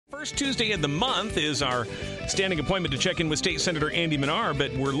First Tuesday of the month is our standing appointment to check in with State Senator Andy Manar,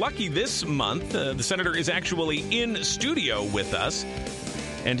 but we're lucky this month. The senator is actually in studio with us,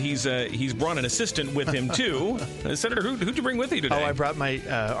 and he's brought an assistant with him, too. Senator, who'd you bring with you today? Oh, I brought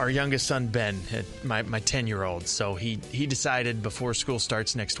our youngest son, Ben, my 10-year-old. So he decided before school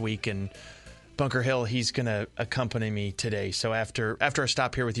starts next week in Bunker Hill, he's going to accompany me today. So after our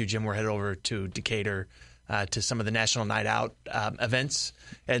stop here with you, Jim, we're headed over to Decatur to some of the National Night Out events.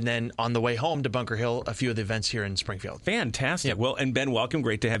 And then on the way home to Bunker Hill, a few of the events here in Springfield. Fantastic. Yep. Well, and Ben, welcome.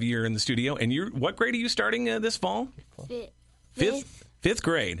 Great to have you here in the studio. And what grade are you starting this fall? Fifth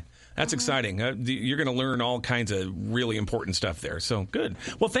grade. That's exciting. You're going to learn all kinds of really important stuff there. So good.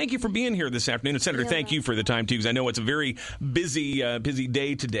 Well, thank you for being here this afternoon. And Senator, thank you for the time, too, because I know it's a very busy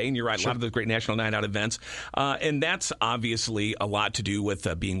day today. And you're right, a lot of those great National Night Out events. And that's obviously a lot to do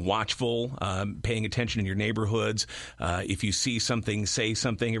with being watchful, paying attention in your neighborhoods. If you see something, say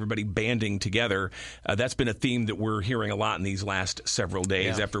something, everybody banding together. That's been a theme that we're hearing a lot in these last several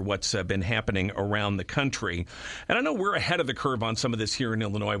days after what's been happening around the country. And I know we're ahead of the curve on some of this here in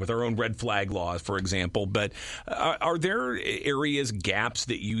Illinois with our own red flag laws, for example, but are there areas, gaps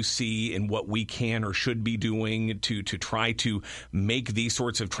that you see in what we can or should be doing to try to make these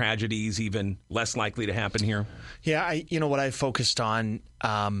sorts of tragedies even less likely to happen here? Yeah, what I've focused on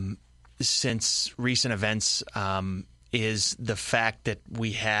since recent events is the fact that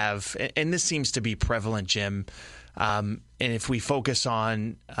we have, and this seems to be prevalent, Jim, and if we focus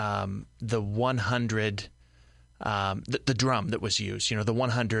on the 100 the drum that was used, the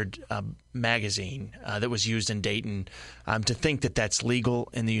 100 magazine that was used in Dayton, to think that that's legal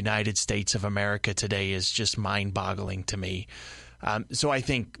in the United States of America today is just mind-boggling to me. So I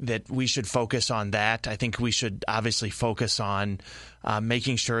think that we should focus on that. I think we should obviously focus on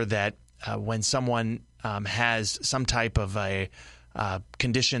making sure that when someone has some type of a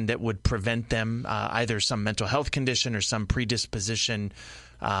condition that would prevent them, either some mental health condition or some predisposition,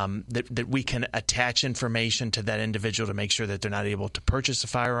 that we can attach information to that individual to make sure that they're not able to purchase a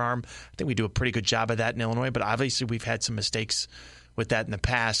firearm. I think we do a pretty good job of that in Illinois, but obviously we've had some mistakes with that in the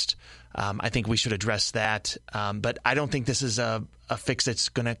past. I think we should address that. But I don't think this is a fix that's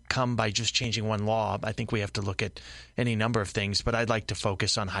going to come by just changing one law. I think we have to look at any number of things, but I'd like to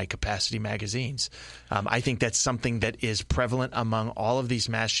focus on high-capacity magazines. I think that's something that is prevalent among all of these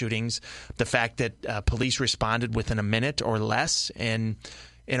mass shootings. The fact that police responded within a minute or less in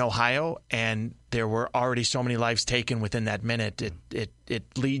Ohio, and there were already so many lives taken within that minute,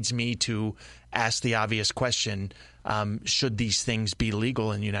 it leads me to ask the obvious question, should these things be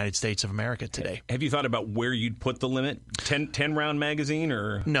legal in the United States of America today? Have you thought about where you'd put the limit? 10-round magazine?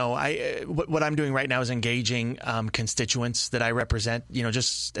 Or No, what I'm doing right now is engaging constituents that I represent,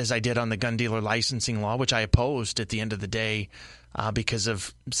 just as I did on the gun dealer licensing law, which I opposed at the end of the day, because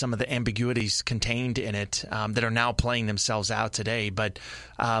of some of the ambiguities contained in it that are now playing themselves out today. But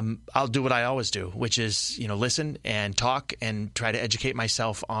I'll do what I always do, which is listen and talk and try to educate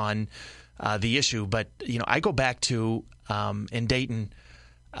myself on the issue. But I go back to in Dayton,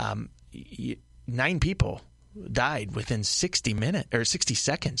 9 people died within 60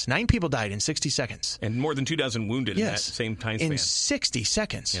 seconds. 9 people died in 60 seconds. And more than 2 dozen wounded in that same time span. In 60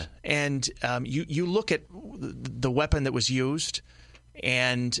 seconds. Yeah. And you look at the weapon that was used,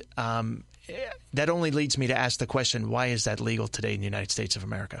 and that only leads me to ask the question, why is that legal today in the United States of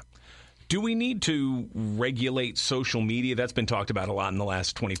America? Do we need to regulate social media? That's been talked about a lot in the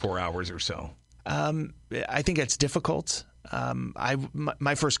last 24 hours or so. I think that's difficult.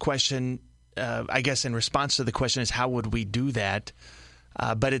 My first question, I guess in response to the question, is how would we do that?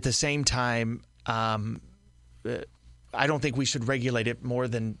 But at the same time, I don't think we should regulate it more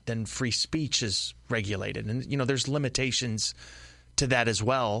than free speech is regulated. And, there's limitations to that as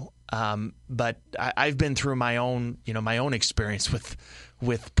well. But I've been through my own experience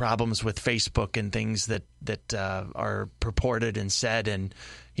with problems with Facebook and things that are purported and said. And,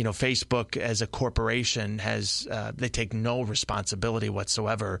 Facebook as a corporation they take no responsibility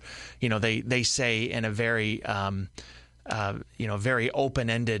whatsoever. They say in a very, very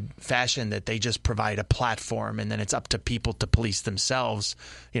open-ended fashion that they just provide a platform and then it's up to people to police themselves.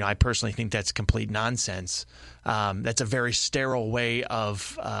 I personally think that's complete nonsense. That's a very sterile way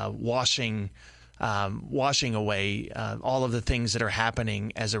of washing away all of the things that are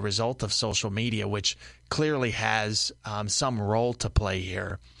happening as a result of social media, which clearly has some role to play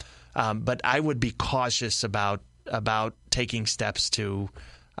here. But I would be cautious about taking steps to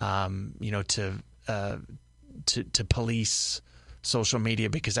police social media,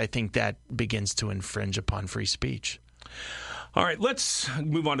 because I think that begins to infringe upon free speech. All right, let's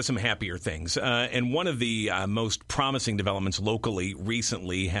move on to some happier things. And one of the most promising developments locally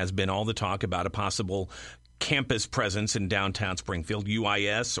recently has been all the talk about a possible campus presence in downtown Springfield,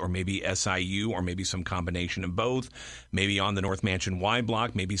 UIS or maybe SIU or maybe some combination of both, maybe on the North Mansion Y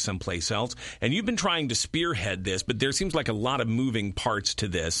block, maybe someplace else. And you've been trying to spearhead this, but there seems like a lot of moving parts to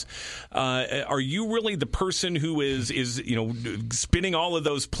this. Are you really the person who is spinning all of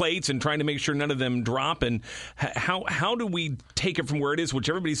those plates and trying to make sure none of them drop? And how do we take it from where it is, which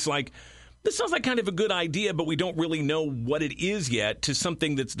everybody's like, this sounds like kind of a good idea, but we don't really know what it is yet, to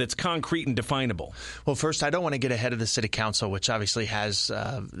something that's concrete and definable? Well, first, I don't want to get ahead of the City Council, which obviously has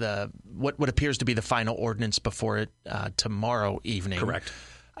what appears to be the final ordinance before it tomorrow evening. Correct.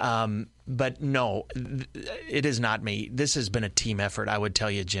 But no, it is not me. This has been a team effort, I would tell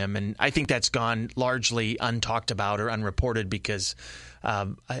you, Jim. And I think that's gone largely untalked about or unreported because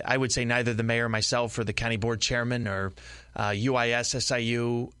I would say neither the mayor, myself, or the county board chairman or UIS,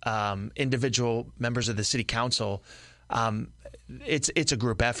 SIU, individual members of the city council, it's a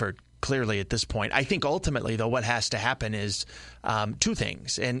group effort. Clearly, at this point, I think ultimately, though, what has to happen is two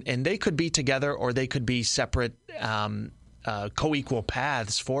things, and they could be together or they could be separate, co-equal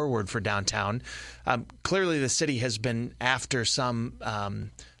paths forward for downtown. Clearly, the city has been after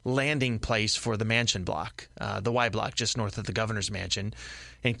some landing place for the mansion block, the Y block, just north of the governor's mansion.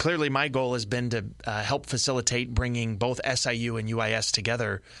 And clearly, my goal has been to help facilitate bringing both SIU and UIS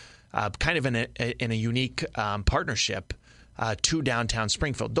together, kind of in a unique partnership. To downtown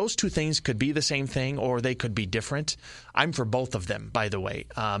Springfield. Those two things could be the same thing or they could be different. I'm for both of them, by the way.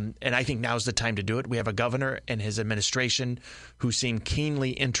 And I think now's the time to do it. We have a governor and his administration who seem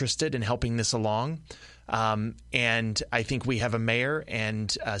keenly interested in helping this along. And I think we have a mayor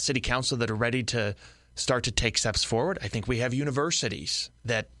and city council that are ready to start to take steps forward. I think we have universities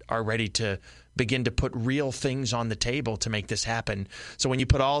that are ready to begin to put real things on the table to make this happen. So when you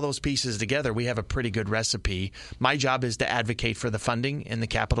put all those pieces together, we have a pretty good recipe. My job is to advocate for the funding in the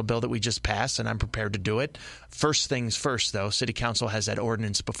capital bill that we just passed, and I'm prepared to do it. First things first, though, City Council has that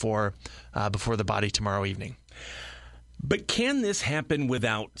ordinance before the body tomorrow evening. But can this happen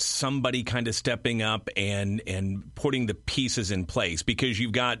without somebody kind of stepping up and putting the pieces in place? Because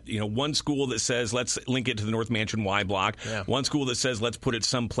you've got one school that says let's link it to the North Mansion Y block, one school that says let's put it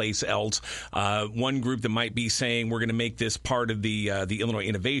someplace else, one group that might be saying we're going to make this part of the Illinois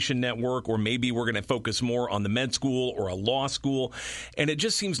Innovation Network, or maybe we're going to focus more on the med school or a law school. And it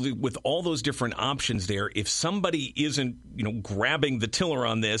just seems like with all those different options there, if somebody isn't grabbing the tiller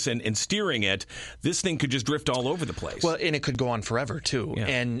on this and steering it, this thing could just drift all over the place. Well, and it could go on forever, too. Yeah.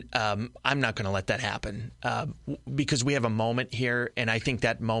 And I'm not going to let that happen because we have a moment here, and I think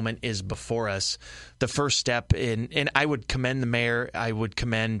that moment is before us. The first step and I would commend the mayor. I would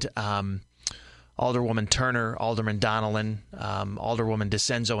commend Alderwoman Turner, Alderman Donnellan, Alderwoman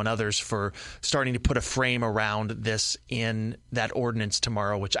DeCenzo, and others for starting to put a frame around this in that ordinance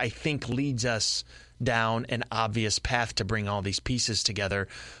tomorrow, which I think leads us down an obvious path to bring all these pieces together.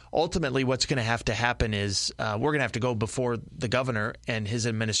 Ultimately, what's going to have to happen is we're going to have to go before the governor and his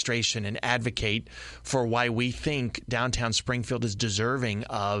administration and advocate for why we think downtown Springfield is deserving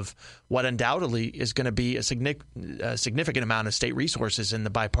of what undoubtedly is going to be a significant amount of state resources in the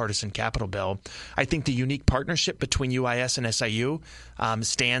bipartisan capital bill. I think the unique partnership between UIS and SIU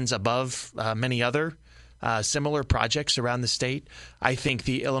stands above many other similar projects around the state. I think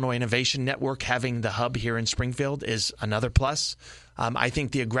the Illinois Innovation Network having the hub here in Springfield is another plus. I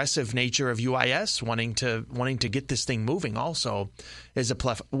think the aggressive nature of UIS wanting to get this thing moving also is a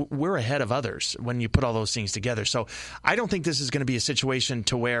plus. We're ahead of others when you put all those things together. So I don't think this is going to be a situation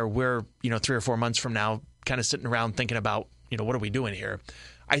to where we're 3 or 4 months from now kind of sitting around thinking about what are we doing here.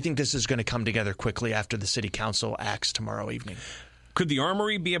 I think this is going to come together quickly after the city council acts tomorrow evening. Could the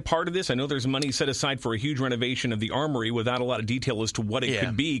Armory be a part of this? I know there's money set aside for a huge renovation of the Armory without a lot of detail as to what it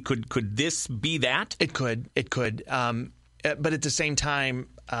could be. Could this be that? It could. But at the same time,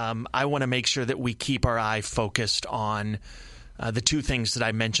 I want to make sure that we keep our eye focused on the two things that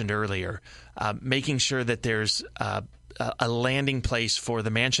I mentioned earlier, making sure that there's a landing place for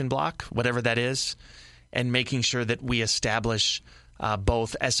the mansion block, whatever that is, and making sure that we establish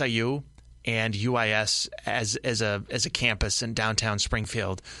both SIU and UIS as a campus in downtown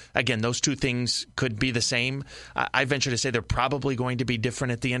Springfield. Again, those two things could be the same. I venture to say they're probably going to be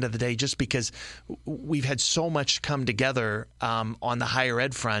different at the end of the day, just because we've had so much come together on the higher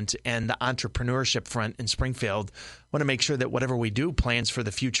ed front and the entrepreneurship front in Springfield. I want to make sure that whatever we do plans for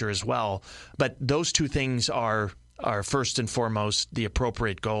the future as well. But those two things are are first and foremost the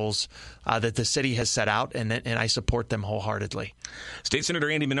appropriate goals that the city has set out, and I support them wholeheartedly. State Senator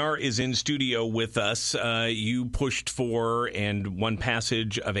Andy Manar is in studio with us. You pushed for and won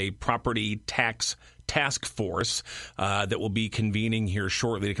passage of a property tax task force that will be convening here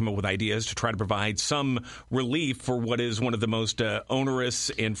shortly to come up with ideas to try to provide some relief for what is one of the most onerous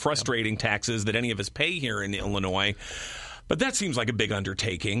and frustrating taxes that any of us pay here in Illinois. But that seems like a big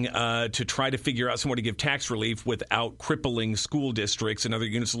undertaking to try to figure out some way to give tax relief without crippling school districts and other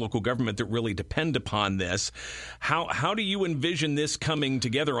units of local government that really depend upon this. How do you envision this coming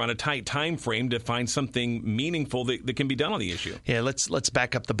together on a tight time frame to find something meaningful that can be done on the issue? Yeah, let's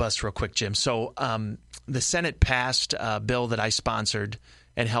back up the bus real quick, Jim. So the Senate passed a bill that I sponsored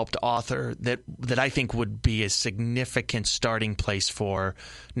and helped author that I think would be a significant starting place for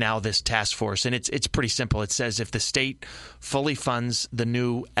now this task force. And it's pretty simple. It says if the state fully funds the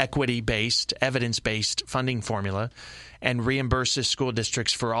new equity-based, evidence-based funding formula and reimburses school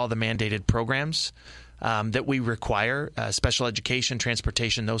districts for all the mandated programs that we require, special education,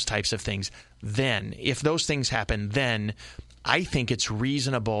 transportation, those types of things, then if those things happen, then I think it's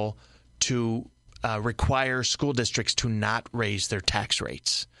reasonable to require school districts to not raise their tax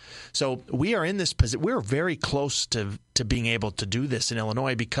rates. So we are in this position. We're very close to being able to do this in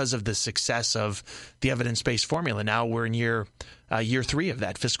Illinois because of the success of the evidence-based formula. Now we're in year 3 of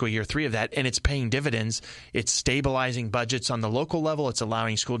that, fiscal year 3 of that, and it's paying dividends. It's stabilizing budgets on the local level. It's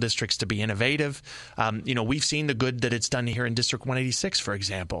allowing school districts to be innovative. We've seen the good that it's done here in District 186, for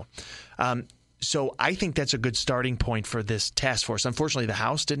example. So I think that's a good starting point for this task force. Unfortunately, the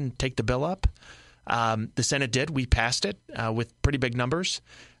House didn't take the bill up. The Senate did. We passed it with pretty big numbers.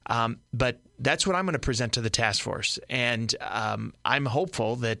 But that's what I'm going to present to the task force. And I'm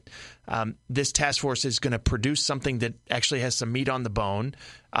hopeful that this task force is going to produce something that actually has some meat on the bone.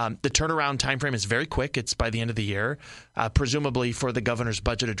 The turnaround timeframe is very quick. It's by the end of the year, presumably for the governor's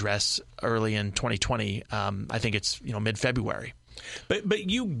budget address early in 2020. I think it's mid-February. But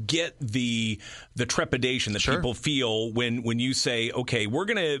you get the trepidation that Sure. people feel when you say, okay, we're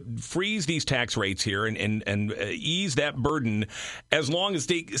going to freeze these tax rates here and ease that burden as long as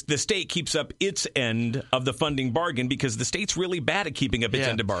the state keeps up its end of the funding bargain, because the state's really bad at keeping up its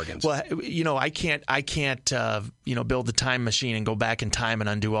end of bargains. Well, I can't build the time machine and go back in time and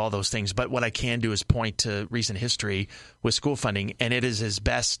undo all those things. But what I can do is point to recent history with school funding, and it is as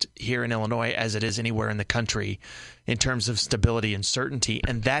best here in Illinois as it is anywhere in the country in terms of stability and certainty.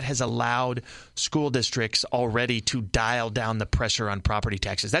 And that has allowed school districts already to dial down the pressure on property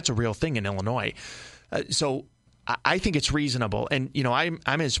taxes. That's a real thing in Illinois. So I think it's reasonable. And, I'm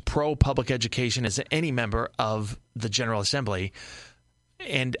as pro-public education as any member of the General Assembly.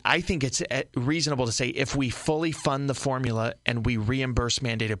 And I think it's reasonable to say if we fully fund the formula and we reimburse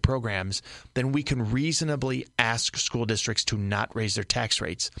mandated programs, then we can reasonably ask school districts to not raise their tax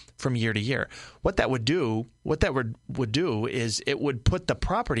rates from year to year. What that would do is it would put the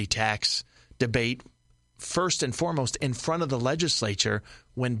property tax debate first and foremost in front of the legislature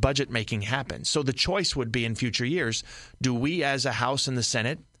when budget making happens. So the choice would be in future years, do we as a House and the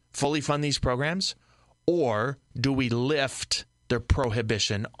Senate fully fund these programs, or do we lift their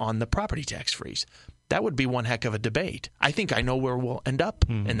prohibition on the property tax freeze? That would be one heck of a debate. I think I know where we'll end up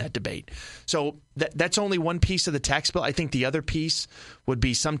in that debate. So that's only one piece of the tax bill. I think the other piece would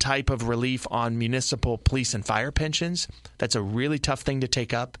be some type of relief on municipal police and fire pensions. That's a really tough thing to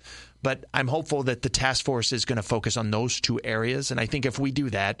take up. But I'm hopeful that the task force is going to focus on those two areas. And I think if we do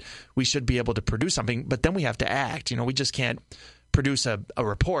that, we should be able to produce something. But then we have to act. We just can't produce a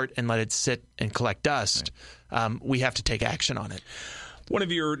report and let it sit and collect dust. Right. We have to take action on it. One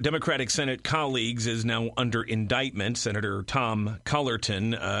of your Democratic Senate colleagues is now under indictment, Senator Tom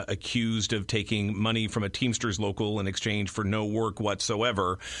Cullerton, accused of taking money from a Teamsters local in exchange for no work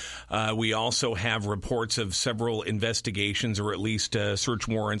whatsoever. We also have reports of several investigations, or at least search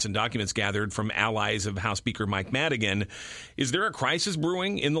warrants and documents gathered from allies of House Speaker Mike Madigan. Is there a crisis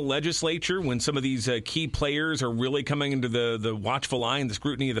brewing in the legislature when some of these key players are really coming into the watchful eye and the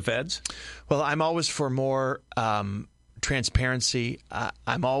scrutiny of the feds? Well, I'm always for more transparency.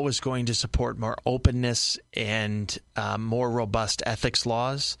 I'm always going to support more openness and more robust ethics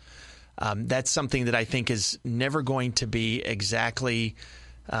laws. That's something that I think is never going to be exactly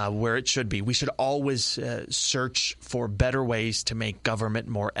where it should be. We should always search for better ways to make government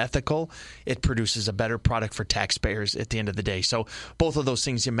more ethical. It produces a better product for taxpayers at the end of the day. So both of those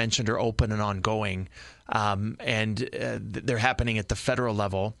things you mentioned are open and ongoing. they're happening at the federal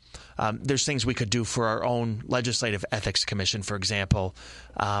level. There's things we could do for our own legislative ethics commission, for example,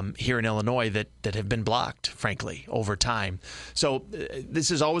 here in Illinois that have been blocked, frankly, over time. So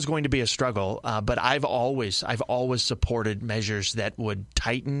this is always going to be a struggle, but I've always supported measures that would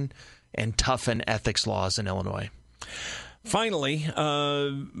tighten and toughen ethics laws in Illinois. Finally,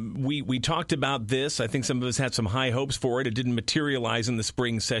 we talked about this. I think some of us had some high hopes for it. It didn't materialize in the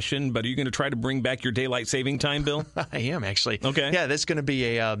spring session, but are you going to try to bring back your daylight saving time, Bill? I am, actually. Okay. Yeah, that's going to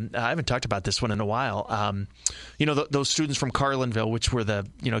be I haven't talked about this one in a while. Those students from Carlinville, which were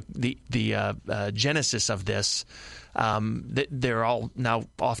the genesis of this, they're all now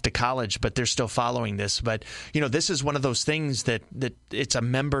off to college, but they're still following this. But, this is one of those things that it's a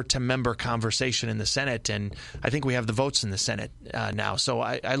member-to-member conversation in the Senate, and I think we have the votes in the Senate now. So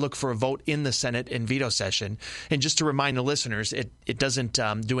I look for a vote in the Senate in veto session. And just to remind the listeners, it doesn't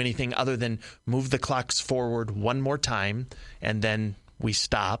do anything other than move the clocks forward one more time, and then we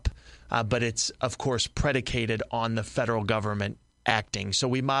stop. But it's, of course, predicated on the federal government acting. So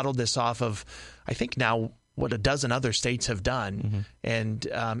we modeled this off of, I think now, what a dozen other states have done. And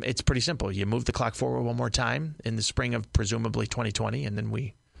it's pretty simple. You move the clock forward one more time in the spring of presumably 2020, and then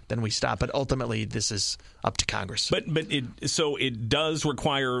we stop. But ultimately, this is up to Congress. But it does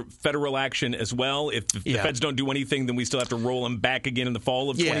require federal action as well. If the feds don't do anything, then we still have to roll them back again in the fall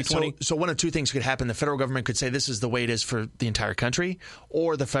of 2020? So one of two things could happen. The federal government could say this is the way it is for the entire country,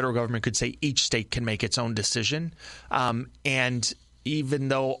 or the federal government could say each state can make its own decision. And even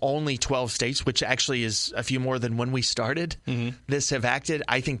though only 12 states, which actually is a few more than when we started, this have acted,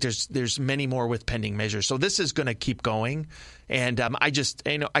 I think there's many more with pending measures. So this is going to keep going. And I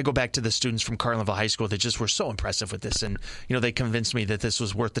go back to the students from Carlinville High School that just were so impressive with this. And, they convinced me that this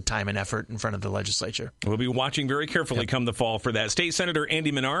was worth the time and effort in front of the legislature. We'll be watching very carefully come the fall for that. State Senator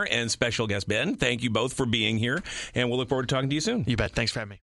Andy Manar and special guest Ben, thank you both for being here. And we'll look forward to talking to you soon. You bet. Thanks for having me.